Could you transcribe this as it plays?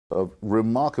of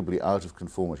remarkably out of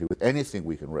conformity with anything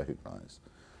we can recognize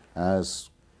as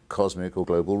cosmic or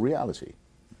global reality.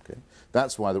 Okay?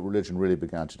 That's why the religion really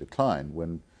began to decline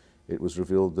when it was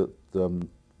revealed that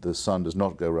the sun does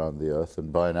not go around the earth,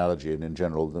 and by analogy and in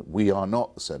general, that we are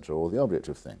not the center or the object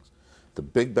of things. The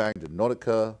Big Bang did not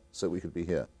occur so we could be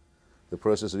here. The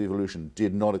process of evolution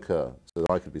did not occur so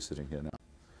that I could be sitting here now.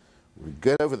 We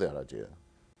get over that idea,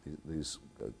 these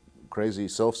crazy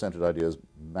self-centered ideas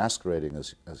masquerading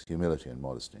as humility and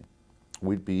modesty,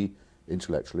 we'd be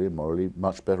intellectually and morally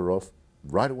much better off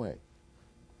right away.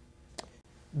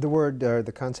 The word,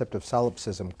 the concept of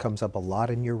solipsism comes up a lot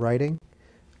in your writing.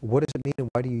 What does it mean and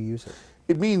why do you use it?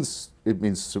 It means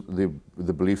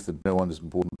the belief that no one is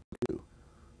important but you.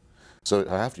 So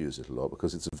I have to use it a lot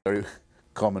because it's a very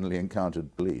commonly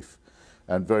encountered belief.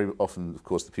 And very often, of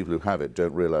course, the people who have it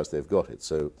don't realize they've got it.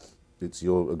 So it's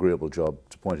your agreeable job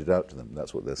to point it out to them.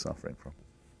 That's what they're suffering from.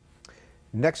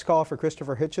 Next call for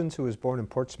Christopher Hitchens, who was born in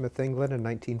Portsmouth, England in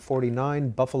 1949,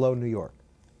 Buffalo, New York.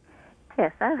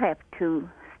 Yes, I have two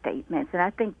statements, and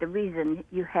I think the reason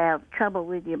you have trouble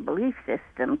with your belief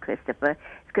system, Christopher, is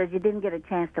because you didn't get a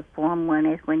chance to form one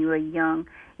as when you were young.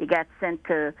 You got sent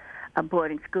to a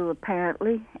boarding school,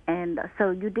 apparently, and so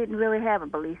you didn't really have a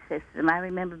belief system. I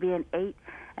remember being 8,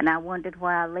 and I wondered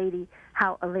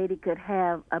how a lady could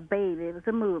have a baby. It was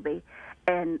a movie,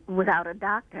 and without a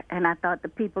doctor. And I thought the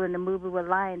people in the movie were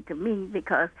lying to me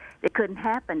because it couldn't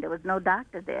happen. There was no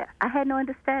doctor there. I had no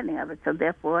understanding of it, so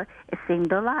therefore it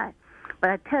seemed a lie. But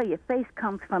I tell you, faith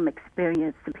comes from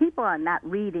experience. The people are not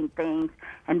reading things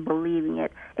and believing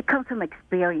it. It comes from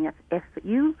experience.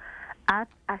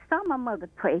 I saw my mother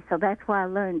pray, so that's why I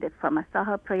learned it from. I saw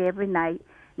her pray every night,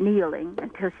 kneeling,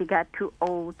 until she got too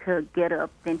old to get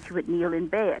up. Then she would kneel in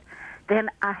bed. Then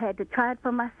I had to try it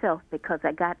for myself because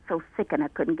I got so sick and I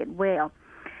couldn't get well.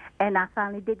 And I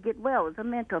finally did get well. It was a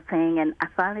mental thing, and I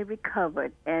finally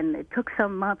recovered. And it took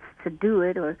some months to do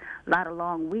it, or a lot of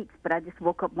long weeks, but I just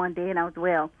woke up one day and I was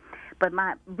well. But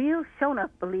my real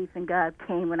shown-up belief in God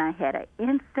came when I had an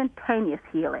instantaneous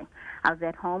healing. I was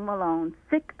at home alone,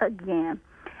 sick again,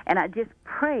 and I just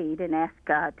prayed and asked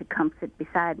God to come sit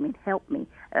beside me and help me,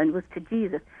 and it was to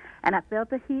Jesus. And I felt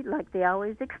the heat like they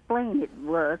always explain it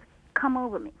was, come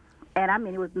over me. And I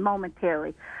mean, it was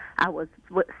momentarily. I was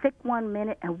sick one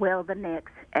minute and well the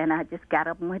next, and I just got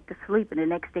up and went to sleep, and the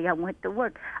next day I went to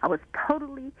work. I was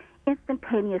totally,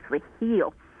 instantaneously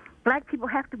healed. Black people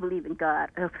have to believe in God,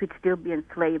 or else we'd still be in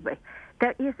slavery.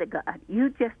 There is a God. You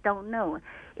just don't know.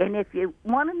 And if you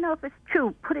want to know if it's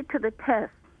true, put it to the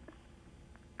test.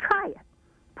 Try it.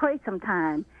 Pray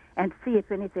sometime and see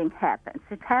if anything happens.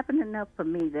 It's happened enough for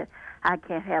me that I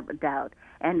can't have a doubt.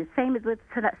 And the same is with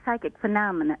psychic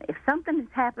phenomena. If something has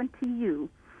happened to you,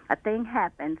 a thing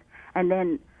happens, and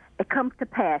then it comes to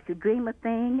pass. You dream a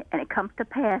thing, and it comes to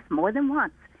pass more than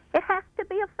once. It has to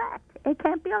be a fact. It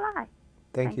can't be a lie.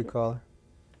 Thank you, caller.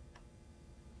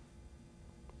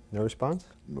 No response?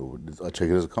 No, I take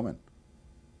it as a comment.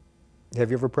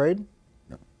 Have you ever prayed?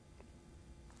 No.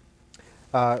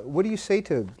 What do you say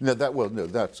to... No,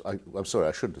 I'm sorry,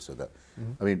 I shouldn't have said that.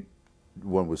 I mean,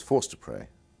 one was forced to pray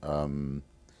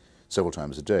several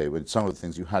times a day, but some of the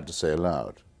things you had to say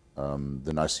aloud.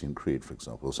 The Nicene Creed, for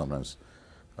example, or sometimes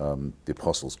the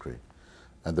Apostles' Creed,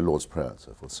 and the Lord's Prayer, and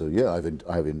so forth. So yeah,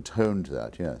 I've intoned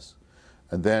that, yes.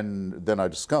 And then I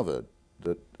discovered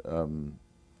that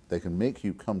they can make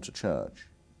you come to church,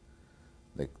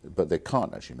 but they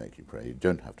can't actually make you pray. You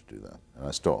don't have to do that. And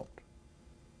I stopped.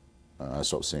 I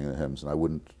stopped singing the hymns, and I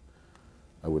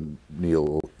wouldn't kneel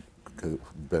or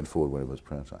bend forward when it was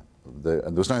prayer time. And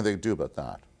there was nothing they could do about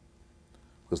that,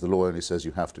 because the law only says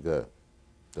you have to go.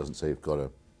 It doesn't say you've got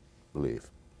to believe.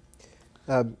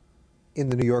 In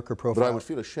the New Yorker profile... But I would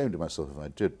feel ashamed of myself if I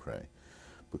did pray,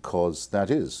 because that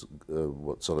is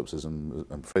what solipsism,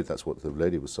 I'm afraid that's what the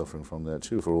lady was suffering from there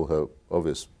too, for all her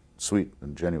obvious, sweet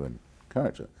and genuine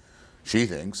character. She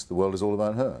thinks the world is all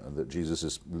about her, and that Jesus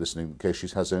is listening in case she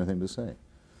has anything to say.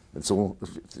 It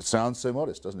sounds so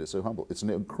modest, doesn't it? So humble. It's an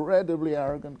incredibly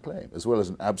arrogant claim, as well as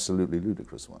an absolutely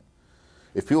ludicrous one.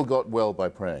 If people got well by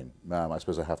praying, ma'am, I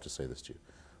suppose I have to say this to you,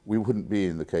 we wouldn't be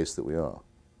in the case that we are,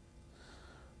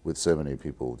 with so many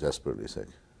people desperately sick.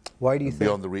 Why do you think?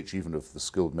 Beyond the reach even of the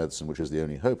skilled medicine, which is the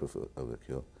only hope of a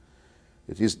cure.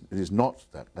 It is not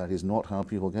that is not how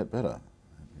people get better.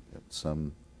 It's,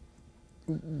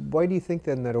 Why do you think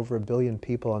then that over 1 billion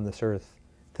people on this earth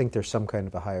think there's some kind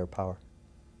of a higher power?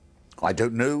 I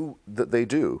don't know that they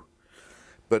do,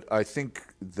 but I think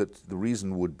that the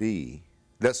reason would be,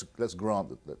 let's grant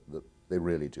that they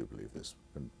really do believe this,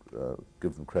 and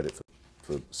give them credit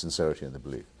for sincerity in the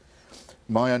belief.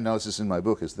 my analysis in my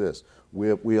book is this: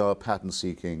 we are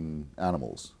pattern-seeking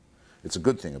animals. It's a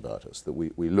good thing about us that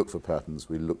we look for patterns,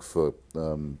 we look for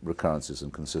recurrences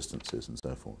and consistencies and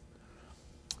so forth.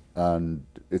 And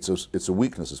it's a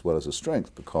weakness as well as a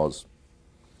strength, because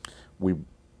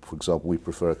for example, we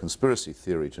prefer a conspiracy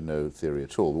theory to no theory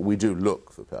at all. But we do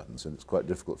look for patterns, and it's quite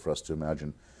difficult for us to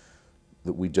imagine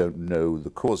that we don't know the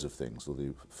cause of things, or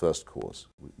the first cause.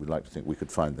 We like to think we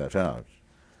could find that out.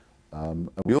 And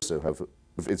we also have,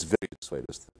 it's very persuaded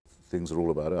us that things are all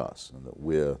about us, and that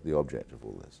we're the object of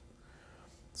all this.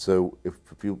 So if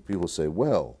people say,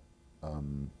 well,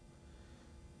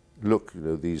 look,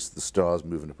 the stars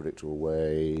move in a predictable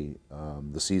way,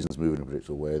 the seasons move in a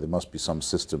predictable way, there must be some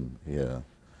system here,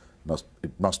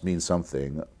 it must mean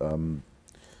something,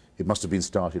 it must have been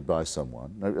started by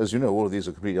someone. Now, as you know, all of these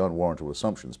are completely unwarrantable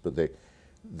assumptions, but the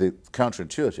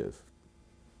counterintuitive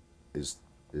is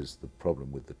the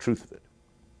problem with the truth of it.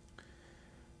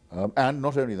 And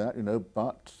not only that,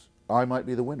 but I might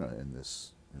be the winner in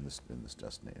this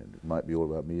destiny, and it might be all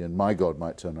about me, and my God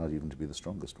might turn out even to be the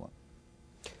strongest one.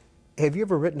 Have you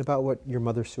ever written about your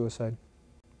mother's suicide?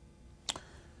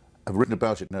 I've written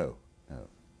about it, no.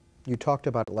 You talked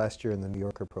about it last year in the New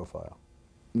Yorker profile.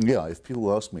 Yeah, if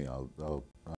people ask me, I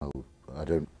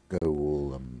don't go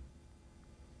all.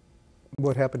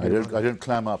 What happened to your mother? I don't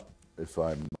clam up if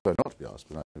I'm not to be asked,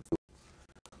 but I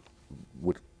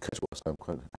would catch us. I'm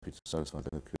quite happy to satisfy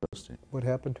their curiosity. What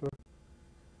happened to her?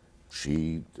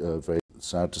 She, very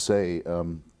sad to say,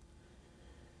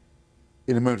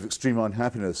 in a moment of extreme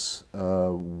unhappiness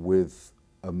with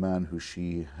a man who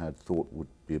she had thought would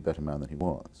be a better man than he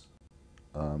was.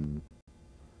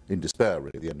 In despair,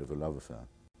 really, at the end of a love affair,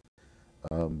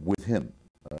 with him,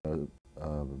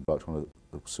 about on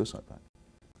a suicide pact.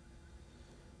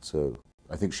 So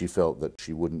I think she felt that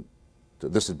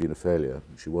that this had been a failure,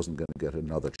 and she wasn't going to get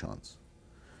another chance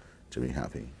to be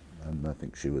happy. And I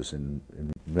think she was in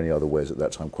many other ways at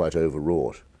that time quite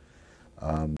overwrought.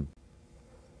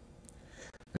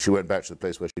 She went back to the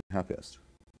place where she'd been happiest,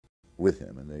 with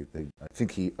him, and I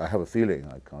think I have a feeling,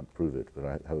 I can't prove it, but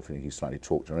I have a feeling he slightly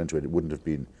talked her into it. It wouldn't have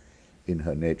been in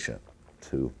her nature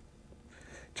to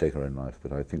take her own life,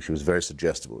 but I think she was very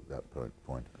suggestible at that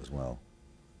point as well.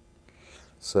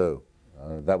 So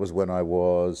that was when I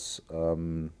was, it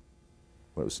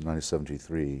was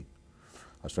 1973,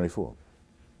 I was 24.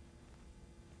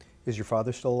 Is your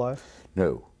father still alive?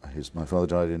 No, my father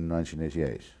died in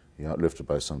 1988. He outlived her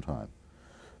by some time,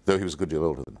 though he was a good deal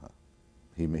older than her.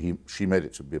 She made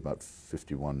it to be about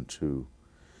 51, too,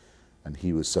 and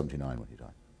he was 79 when he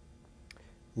died.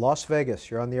 Las Vegas,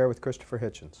 you're on the air with Christopher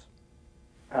Hitchens.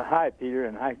 Hi, Peter,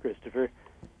 and hi, Christopher.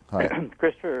 Hi.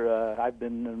 Christopher, I've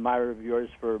been an admirer of yours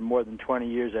for more than 20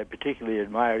 years. I particularly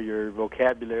admire your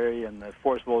vocabulary and the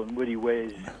forceful and witty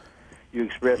ways you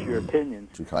express your opinions.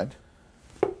 Too kind.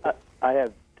 I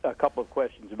have a couple of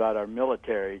questions about our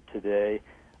military today.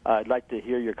 I'd like to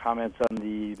hear your comments on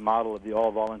the model of the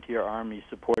all-volunteer Army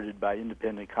supported by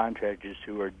independent contractors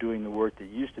who are doing the work that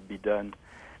used to be done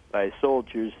by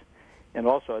soldiers. And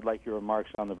also I'd like your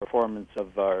remarks on the performance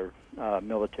of our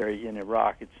military in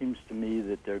Iraq. It seems to me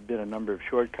that there have been a number of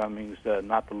shortcomings,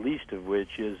 not the least of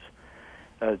which is,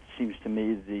 it seems to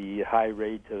me, the high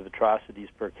rate of atrocities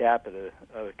per capita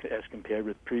as compared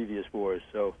with previous wars.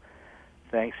 So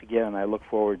thanks again, and I look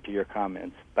forward to your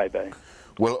comments. Bye-bye.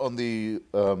 Well, on the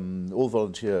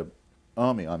all-volunteer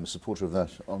army, I'm a supporter of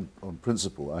that on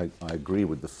principle. I agree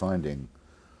with the finding,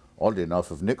 oddly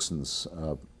enough, of Nixon's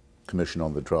commission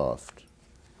on the draft,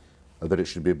 that it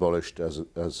should be abolished as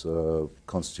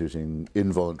constituting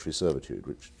involuntary servitude,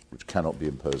 which cannot be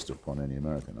imposed upon any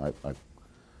American.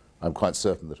 I'm quite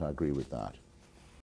certain that I agree with that.